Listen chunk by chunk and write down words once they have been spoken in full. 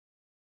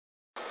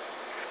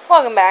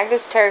Welcome back,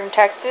 this is Terry from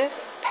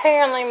Texas.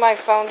 Apparently my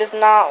phone does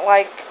not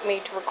like me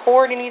to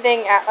record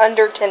anything at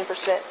under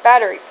 10%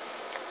 battery.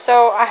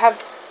 So I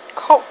have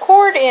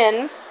cord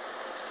in,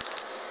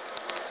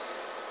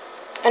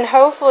 and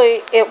hopefully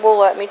it will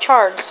let me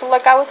charge. So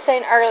like I was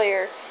saying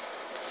earlier,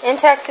 in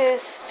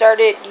Texas,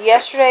 started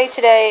yesterday,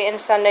 today, and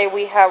Sunday,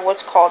 we have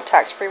what's called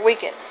tax-free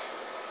weekend.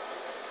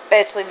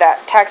 Basically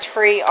that,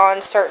 tax-free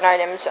on certain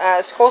items,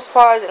 school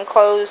supplies and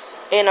clothes,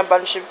 and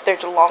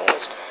there's a long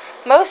list.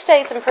 Most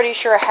states, I'm pretty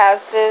sure,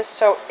 has this,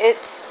 so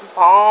it's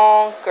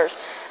bonkers.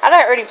 I'd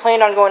already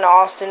planned on going to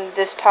Austin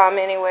this time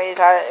anyways,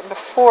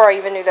 before I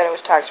even knew that it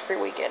was tax-free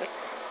weekend.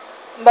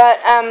 But,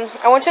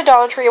 I went to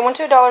Dollar Tree. I went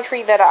to a Dollar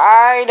Tree that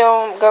I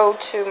don't go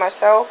to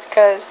myself,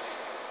 because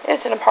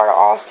it's in a part of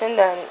Austin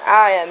that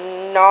I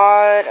am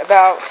not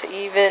about to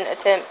even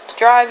attempt to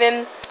drive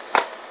in.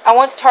 I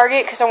went to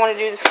Target because I want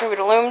to do the Fruit of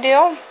the Loom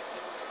deal,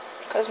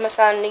 because my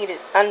son needed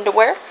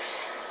underwear.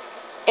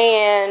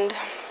 And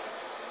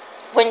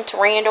went to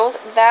Randall's.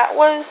 That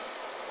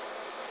was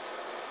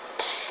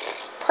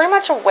pretty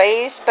much a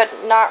waste, but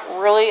not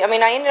really. I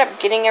mean, I ended up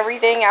getting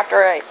everything after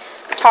I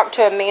talked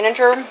to a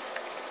manager,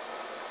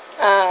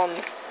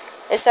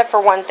 except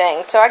for one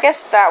thing. So I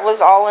guess that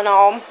was all in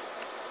all.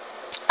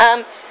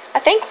 I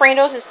think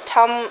Randall's is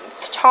Tom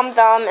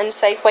Thumb and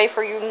Safeway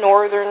for you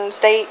northern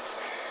states.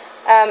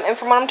 And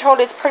from what I'm told,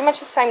 it's pretty much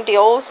the same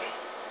deals.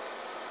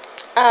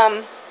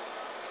 I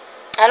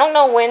don't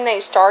know when they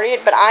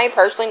started, but I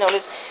personally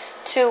noticed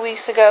 2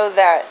 weeks ago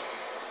that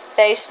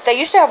they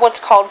used to have what's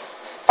called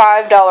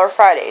 $5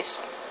 Fridays.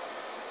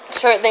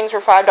 Certain things were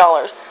 $5.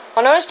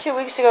 I noticed 2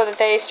 weeks ago that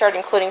they started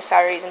including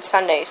Saturdays and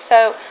Sundays.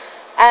 So,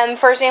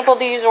 for example,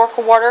 these Orca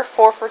water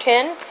 4 for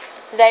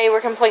 $10, they were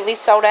completely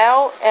sold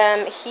out.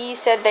 He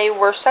said they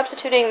were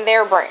substituting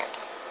their brand.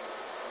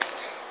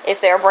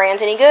 If their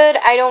brand's any good,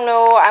 I don't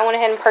know. I went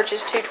ahead and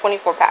purchased 2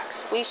 24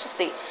 packs. We shall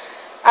see.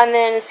 And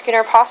then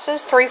Skinner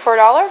pastas, 3 for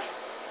 $1.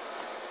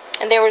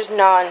 And there was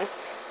none.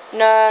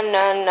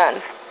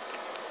 None.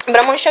 But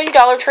I'm going to show you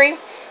Dollar Tree,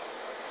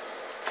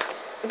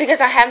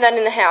 because I have that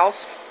in the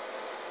house.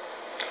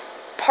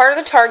 Part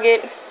of the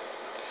Target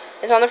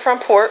is on the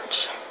front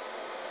porch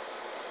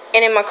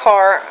and in my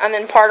car, and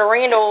then part of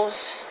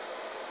Randall's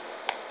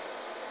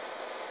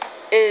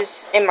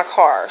is in my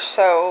car,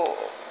 so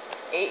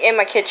in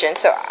my kitchen.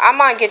 So I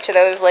might get to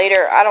those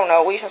later. I don't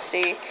know. We shall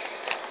see.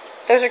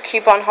 Those are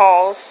coupon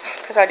hauls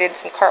because I did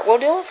some cartwheel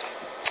deals.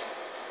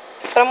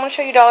 But I'm going to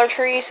show you Dollar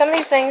Tree. Some of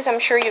these things I'm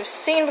sure you've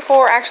seen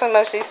before. Actually,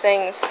 most of these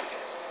things.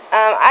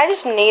 I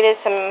just needed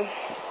some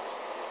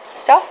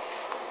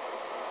stuff.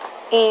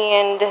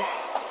 And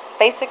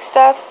basic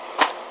stuff.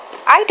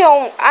 I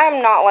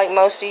am not like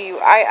most of you.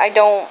 I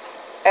don't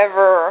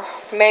ever,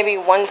 maybe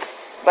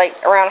once, like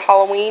around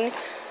Halloween,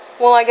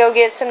 will I go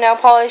get some nail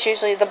polish.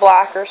 Usually the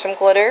black or some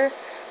glitter.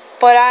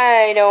 But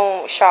I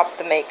don't shop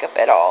the makeup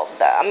at all.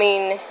 I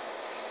mean,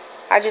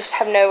 I just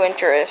have no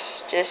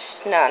interest.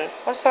 Just none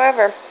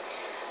whatsoever.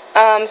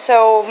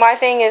 So my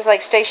thing is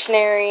like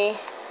stationery,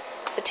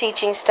 the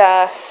teaching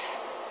stuff,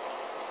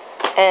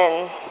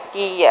 and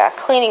yeah,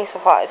 cleaning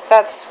supplies.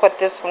 That's what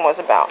this one was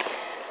about.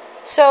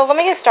 So let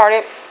me get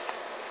started.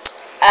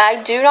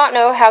 I do not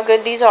know how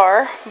good these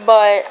are,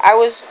 but I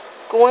was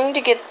going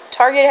to get,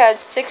 Target had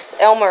 6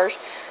 Elmers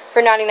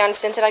for 99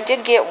 cents, and I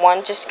did get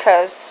one just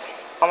because,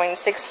 I mean,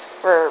 6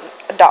 for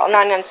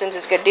 $1.99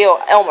 is a good deal,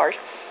 Elmers.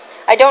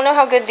 I don't know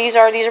how good these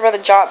are. These are by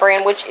the Jot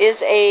brand, which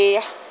is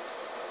a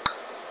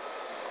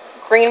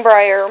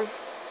Greenbrier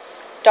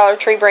Dollar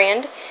Tree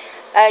brand.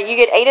 You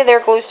get 8 of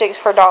their glue sticks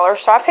for $1.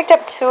 So I picked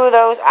up 2 of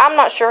those. I'm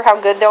not sure how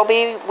good they'll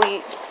be.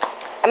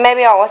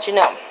 Maybe I'll let you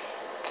know.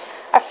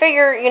 I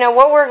figure, you know,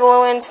 what we're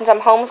gluing, since I'm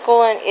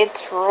homeschooling,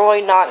 it's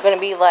really not going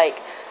to be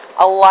like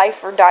a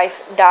life or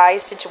die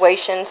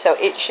situation. So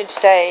it should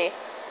stay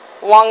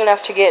long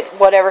enough to get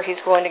whatever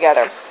he's gluing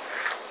together.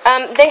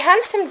 They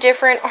had some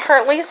different, or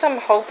at least I'm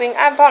hoping,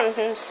 I bought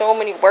so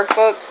many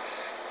workbooks,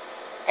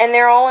 and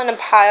they're all in a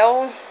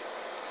pile,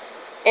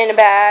 in a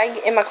bag,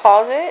 in my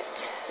closet.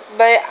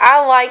 But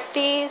I like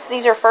these.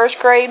 These are first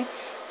grade,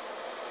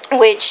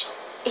 which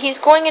he's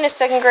going into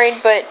second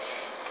grade, but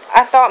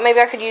I thought maybe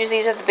I could use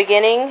these at the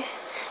beginning.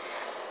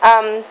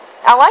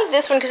 I like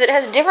this one because it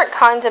has different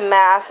kinds of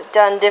math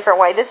done different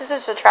way. This is a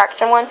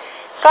subtraction one.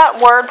 It's got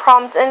word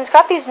problems, and it's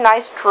got these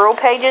nice drill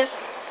pages,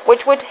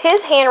 which with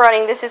his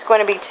handwriting, this is going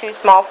to be too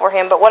small for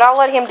him. But what I'll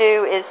let him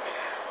do is,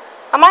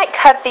 I might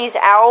cut these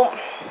out,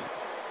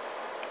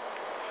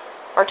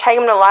 or take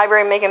them to the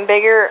library and make them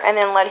bigger, and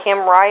then let him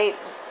write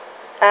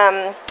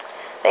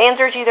the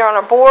answers either on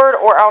a board,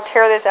 or I'll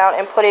tear this out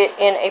and put it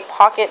in a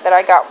pocket that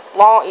I got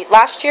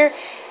last year.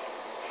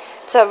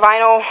 It's a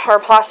vinyl or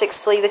plastic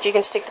sleeve that you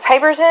can stick the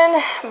papers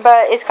in,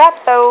 but it's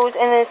got those,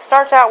 and then it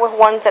starts out with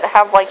ones that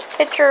have like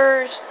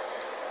pictures,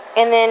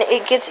 and then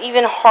it gets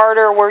even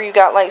harder where you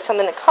got like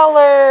something to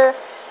color,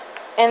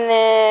 and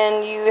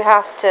then you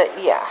have to,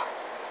 yeah.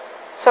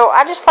 So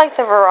I just like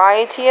the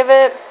variety of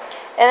it.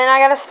 And then I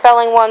got a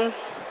spelling one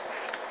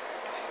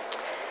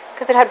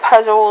because it had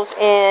puzzles,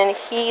 and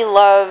he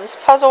loves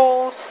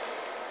puzzles.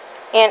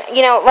 And,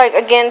 you know, like,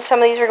 again, some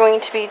of these are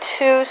going to be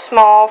too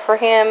small for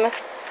him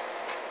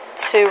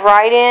to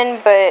write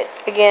in, but,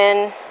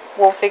 again,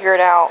 we'll figure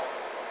it out.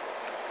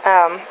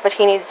 But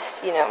he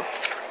needs, you know.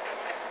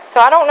 So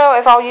I don't know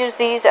if I'll use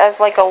these as,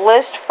 like, a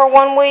list for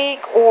 1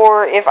 week,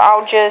 or if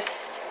I'll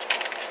just,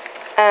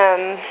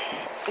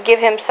 give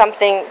him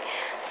something.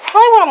 It's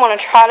probably what I'm going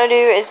to try to do,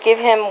 is give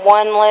him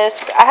one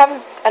list. I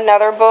have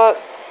another book,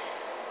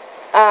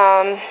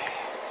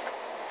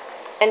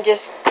 and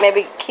just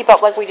maybe keep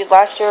up like we did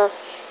last year,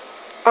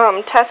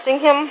 testing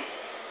him.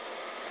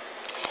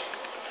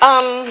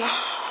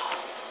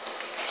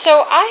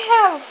 So I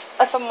have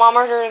a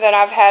thermometer that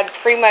I've had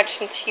pretty much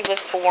since he was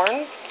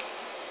born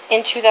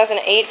in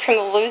 2008 from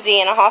the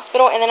Louisiana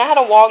hospital, and then I had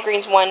a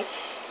Walgreens one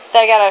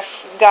that I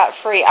got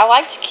free. I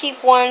like to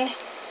keep one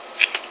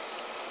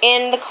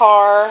in the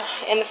car,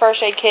 in the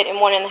first aid kit, and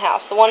one in the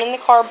house. The one in the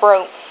car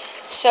broke,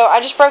 so I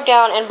just broke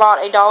down and bought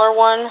a $1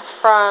 one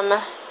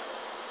from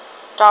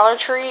Dollar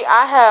Tree.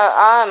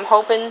 I'm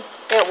hoping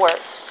it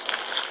works.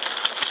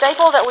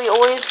 Staple that we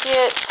always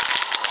get.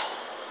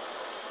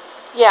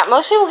 Yeah,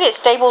 most people get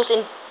staples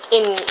in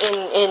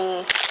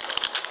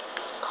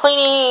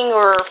cleaning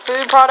or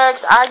food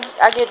products. I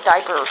get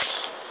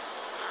diapers.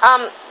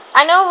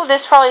 I know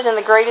this probably isn't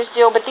the greatest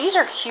deal, but these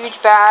are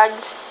huge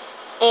bags,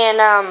 and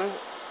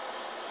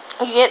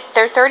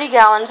they're 30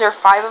 gallons. There are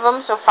 5 of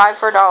them, so 5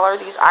 for $1.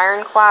 These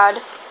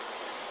ironclad.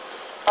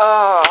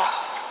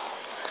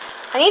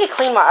 I need to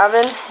clean my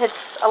oven.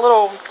 It's a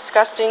little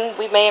disgusting.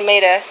 We may have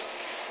made a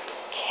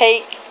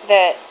cake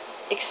that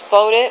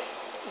exploded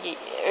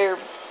or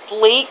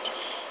leaked.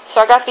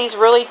 So I got these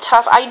really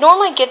tough. I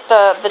normally get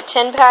the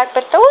 10-pack,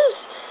 but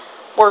those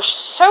were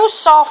so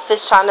soft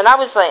this time that I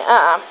was like,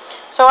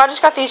 So I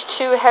just got these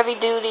 2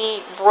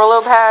 heavy-duty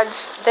Brillo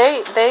pads.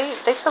 They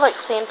feel like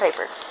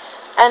sandpaper.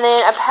 And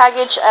then a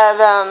package of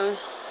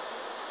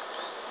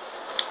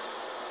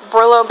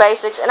Brillo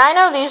Basics. And I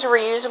know these are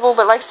reusable,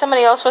 but like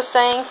somebody else was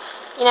saying,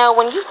 you know,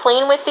 when you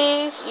clean with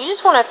these, you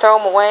just want to throw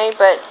them away,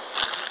 but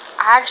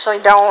I actually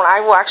don't. I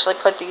will actually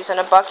put these in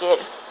a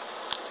bucket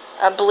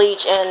of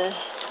bleach and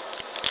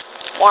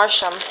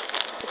wash them,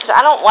 because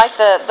I don't like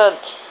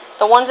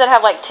the ones that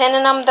have like 10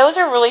 in them. Those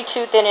are really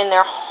too thin and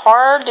they're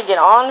hard to get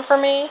on for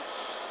me.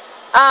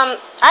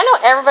 I know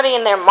everybody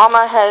and their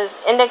mama has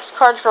index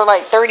cards for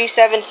like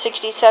 37,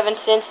 67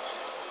 cents,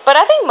 but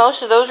I think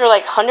most of those are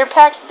like 100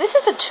 packs. This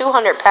is a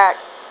 200 pack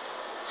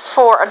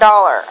for $1.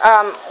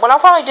 What I'll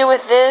probably do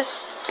with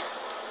this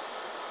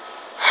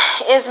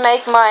is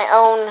make my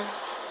own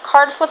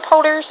card flip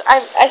holders.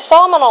 I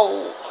saw them on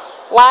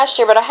a last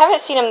year, but I haven't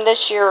seen them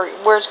this year,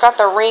 where it's got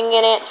the ring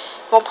in it.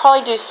 We'll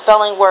probably do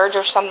spelling words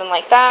or something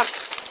like that.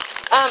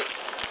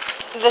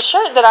 The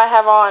shirt that I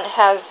have on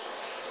has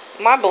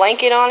my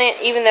blanket on it,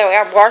 even though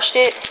I washed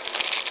it,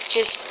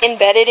 just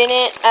embedded in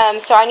it.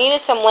 So I needed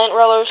some lint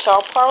rollers, so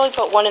I'll probably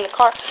put one in the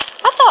car.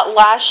 I thought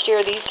last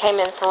year these came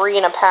in 3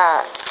 in a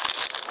pack,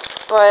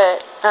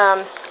 but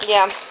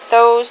yeah,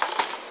 those.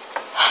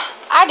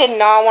 I did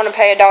not want to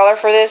pay $1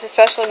 for this,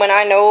 especially when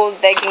I know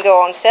they can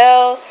go on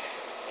sale.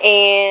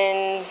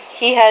 And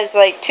he has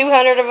like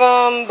 200 of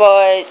them,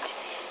 but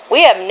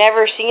we have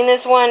never seen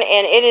this one,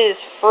 and it is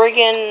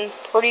friggin'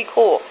 pretty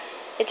cool.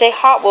 It's a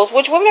Hot Wheels,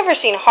 which we've never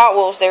seen Hot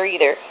Wheels there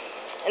either.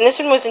 And this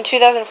one was in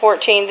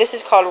 2014. This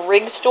is called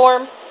Rig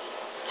Storm.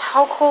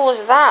 How cool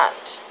is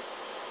that?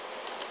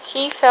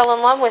 He fell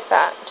in love with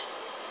that.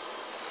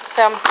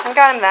 So, I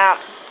got him that.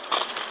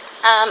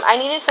 I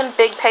needed some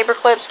big paper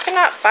clips. Could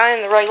not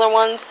find the regular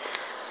ones.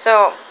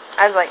 So,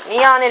 I was like,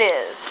 neon it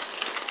is.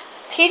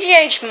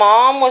 PGH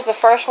Mom was the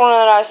first one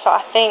that I saw.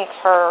 I think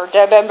her,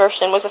 Deb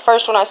Emberson, was the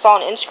first one I saw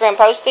on Instagram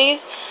post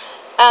these.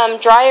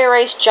 Dry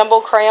erase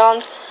jumbo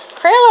crayons.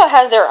 Crayola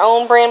has their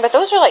own brand, but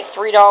those are like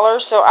 $3.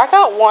 So I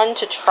got one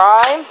to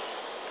try.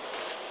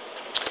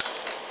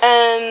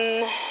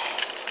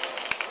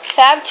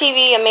 Fab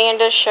TV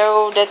Amanda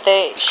showed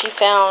that she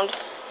found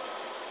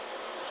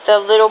the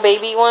little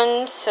baby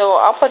ones, so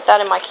I'll put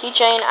that in my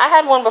keychain. I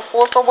had one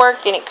before for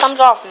work, and it comes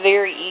off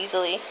very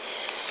easily.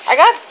 I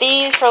got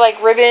these for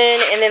like ribbon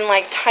and then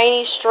like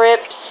tiny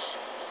strips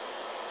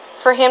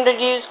for him to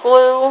use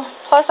glue.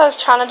 Plus I was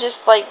trying to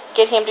just like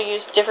get him to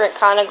use different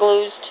kind of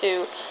glues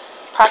to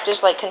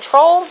practice like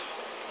control.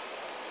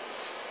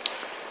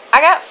 I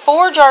got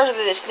 4 jars of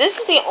this. This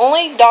is the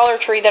only Dollar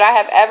Tree that I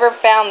have ever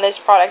found this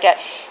product at.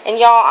 And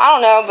y'all, I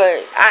don't know,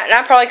 but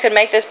I probably could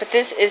make this, but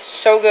this is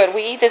so good.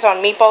 We eat this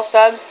on meatball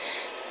subs,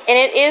 and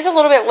it is a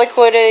little bit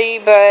liquidy,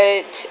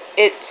 but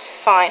it's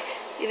fine.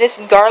 This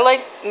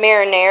garlic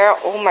marinara,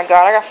 oh my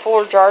god, I got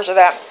 4 jars of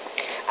that.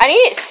 I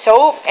needed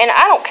soap, and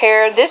I don't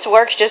care. This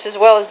works just as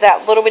well as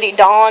that little bitty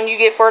Dawn you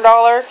get for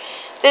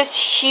 $1.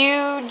 This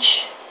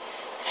huge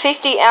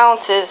 50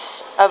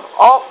 ounces of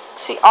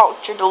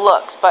Ultra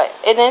Deluxe, but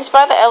it's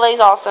by the LA's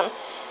Awesome.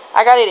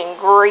 I got it in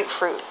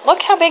grapefruit.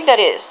 Look how big that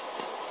is.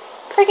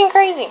 Freaking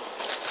crazy.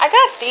 I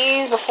got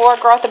these before I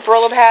got the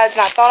Brillo pads,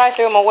 and I thought I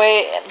threw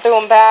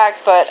them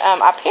back, but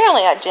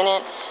apparently I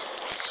didn't.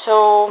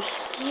 So,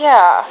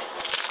 yeah.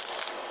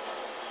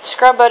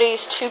 Scrub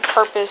Buddies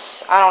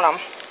two-purpose, I don't know.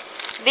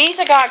 These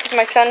I got because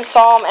my son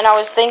saw them, and I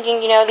was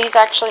thinking, you know, these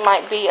actually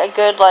might be a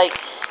good, like,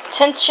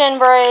 tension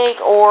break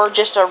or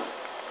just a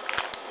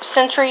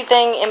sensory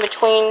thing in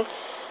between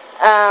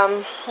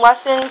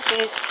lessons.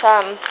 These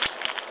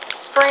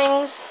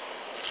springs.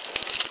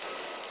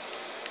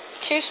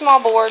 2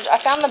 small boards. I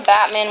found the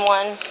Batman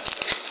one.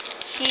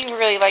 He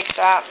really likes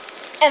that.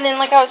 And then,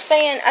 like I was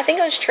saying, I think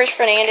it was Trish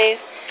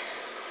Fernandez.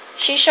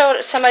 She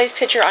showed somebody's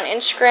picture on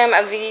Instagram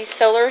of these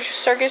solar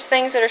circus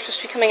things that are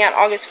supposed to be coming out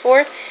August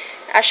 4th.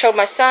 I showed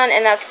my son,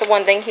 and that's the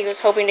one thing he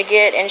was hoping to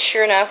get, and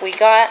sure enough, he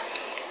got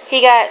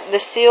the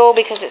seal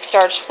because it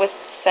starts with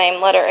the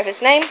same letter of his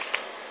name.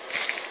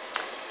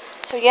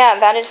 So yeah,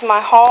 that is my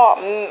haul.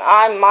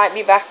 I might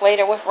be back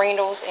later with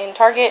Randall's in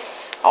Target.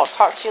 I'll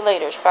talk to you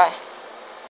later. Bye.